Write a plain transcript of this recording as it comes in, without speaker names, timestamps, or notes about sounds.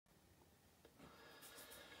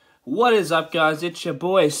What is up, guys? It's your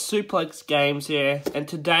boy Suplex Games here, and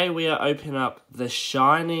today we are opening up the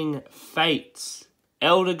Shining Fates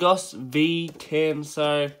Eldegoss V10.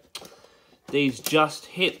 So these just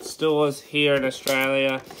hit stores here in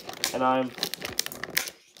Australia, and I'm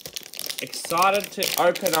excited to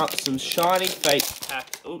open up some Shining Fates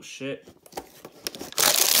packs. Oh shit!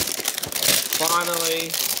 Finally,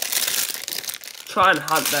 try and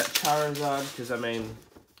hunt that Charizard, because I mean,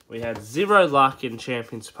 we had 0 luck in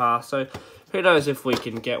Champions Pass, so who knows if we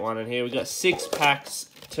can get one in here. We've got 6 packs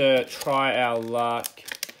to try our luck.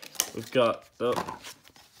 We've got the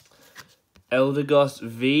Eldegoss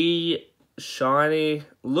V Shiny,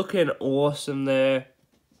 looking awesome there.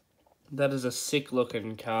 That is a sick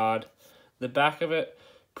looking card. The back of it,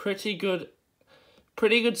 pretty good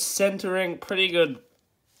centering, pretty good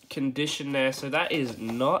condition there, so that is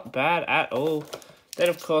not bad at all. Then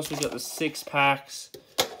of course we've got the 6 packs.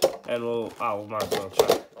 And we might as well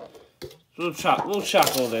chuck. We'll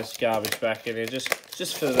chuck all this garbage back in here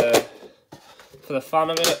just for the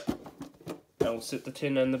fun of it. And we'll sit the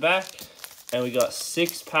tin in the back. And we got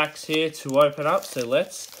 6 packs here to open up. So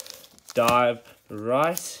let's dive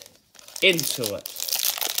right into it.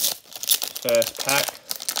 First pack.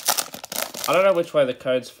 I don't know which way the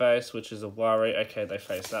codes face, which is a worry. Okay, they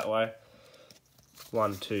face that way.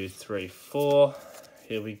 1, 2, 3, 4.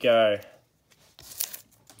 Here we go.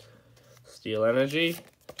 Steel Energy,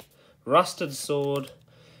 Rusted Sword,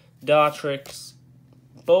 Dartrix,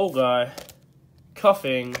 Bulguy,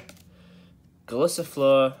 Coughing,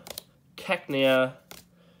 Gliscifleur, Cacnea,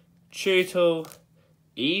 Chewtle,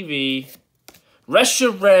 Eevee,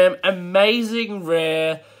 Reshiram, amazing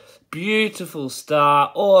rare, beautiful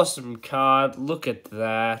star, awesome card, look at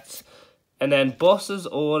that. And then Boss's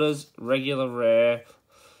Orders, regular rare,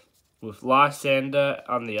 with Lysander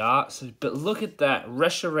on the art. So, but look at that.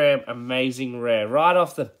 Reshiram, amazing rare. Right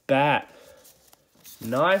off the bat.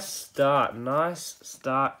 Nice start. Nice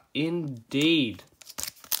start indeed.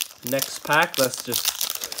 Next pack. Let's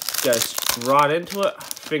just go right into it.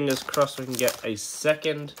 Fingers crossed we can get a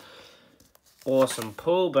second awesome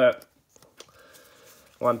pull. But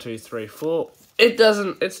 1, 2, 3, 4.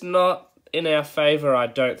 It's not in our favour, I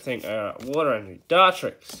don't think. Water Energy.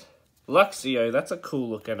 Dartrix. Luxio, that's a cool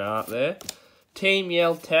looking art there. Team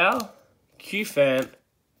Yeltao, Qfant,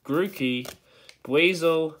 Grookey,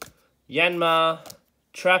 Weasel, Yanma,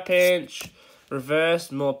 Trapinch, Reverse,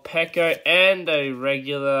 Morpeko, and a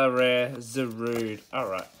regular rare Zarude.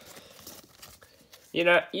 Alright. You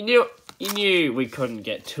knew we couldn't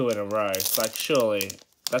get 2 in a row. Like, surely,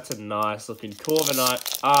 that's a nice looking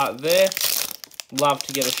Corviknight art there. Love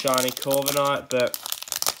to get a shiny Corviknight, but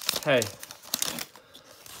hey,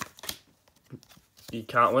 you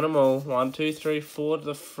can't win them all. 1, 2, 3, 4 to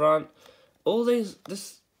the front. All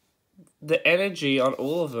the energy on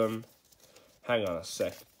all of them. Hang on a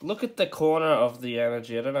sec. Look at the corner of the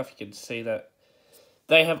energy. I don't know if you can see that.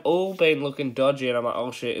 They have all been looking dodgy, and I'm like,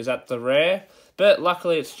 oh shit, is that the rare? But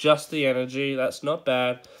luckily it's just the energy. That's not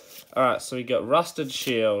bad. Alright, so we got Rusted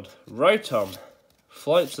Shield, Rotom,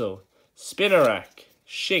 Floatzel, Spinarak,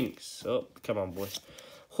 Shinx. Oh, come on, boy.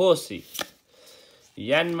 Horsey,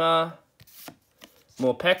 Yanma,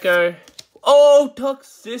 Morpeko. Oh,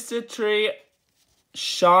 Toxicity.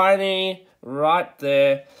 Shiny right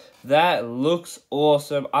there. That looks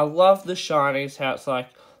awesome. I love the shinies, how it's like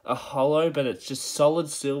a hollow, but it's just solid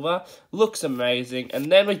silver. Looks amazing.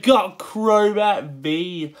 And then we got Crobat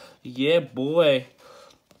V. Yeah, boy.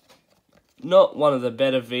 Not one of the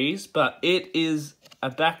better Vs, but it is a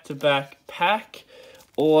back-to-back pack.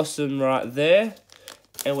 Awesome right there.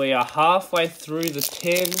 And we are halfway through the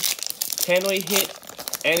 10. Can we hit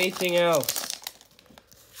anything else?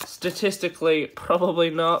 Statistically,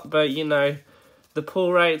 probably not, but you know, the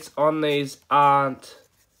pull rates on these aren't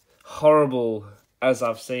horrible as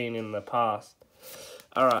I've seen in the past.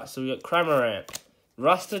 Alright, so we got Cramorant,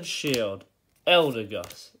 Rusted Shield,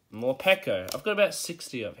 Eldegoss, Morpeko. I've got about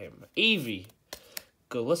 60 of him. Eevee,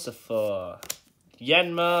 Gliscifleur,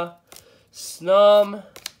 Yanma, Snom,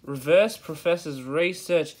 Reverse Professor's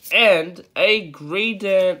Research, and a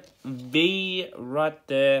Greedent V right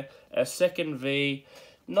there. A second V.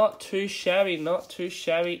 Not too shabby, not too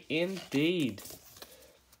shabby indeed.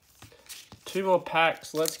 2 more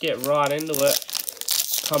packs. Let's get right into it.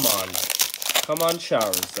 Come on. Come on,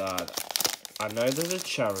 Charizard. I know there's a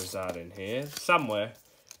Charizard in here. Somewhere.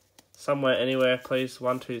 Somewhere, anywhere, please.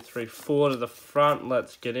 1, 2, 3, 4 to the front.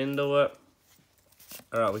 Let's get into it.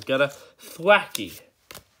 Alright, we've got a Thwackey,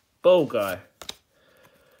 Bulguy,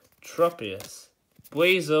 Tropius,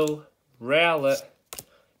 Weasel, Rowlet,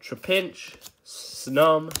 Trapinch,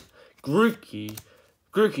 Snom, Grookey,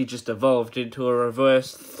 Grookey just evolved into a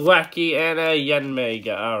reverse Thwacky and a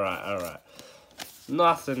Yanmega. Alright.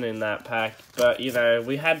 Nothing in that pack, but, you know,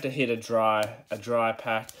 we had to hit a dry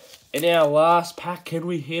pack. In our last pack, can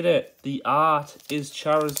we hit it? The art is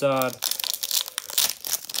Charizard.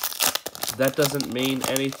 That doesn't mean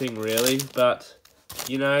anything, really, but,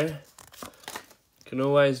 you know, can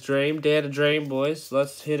always dream. Dare to dream, boys.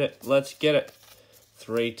 Let's hit it. Let's get it.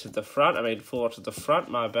 4 to the front,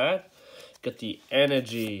 my bad. Got the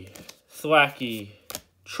Energy, Thwacky,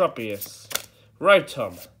 Tropius,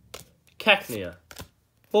 Rotom, Cacnea,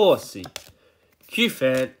 Horsey,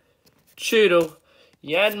 Qfant, Choodle,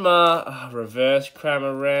 Yanma, Reverse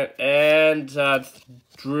Cramorant, and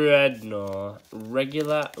Dreadnought.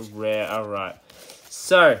 Regular, rare, alright.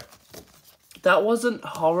 So, that wasn't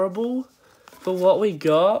horrible for what we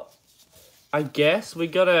got. I guess we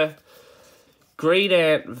got a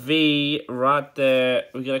Greedent V right there.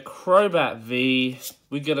 We got a Crobat V.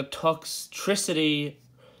 We got a Toxtricity.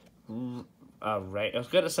 I was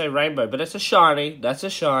going to say Rainbow, but it's a shiny. That's a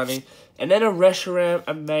shiny. And then a Reshiram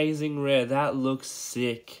Amazing Rare. That looks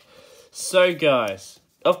sick. So, guys,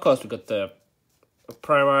 of course, we got the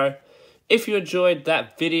promo. If you enjoyed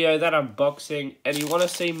that video, that unboxing, and you want to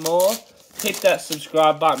see more, hit that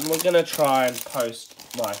subscribe button. We're going to try and post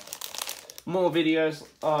more videos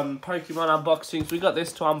on Pokemon unboxings. We got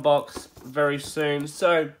this to unbox very soon,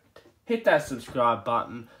 so hit that subscribe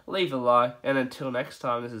button, leave a like, and until next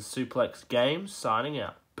time, this is Suplex Games signing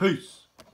out. Peace!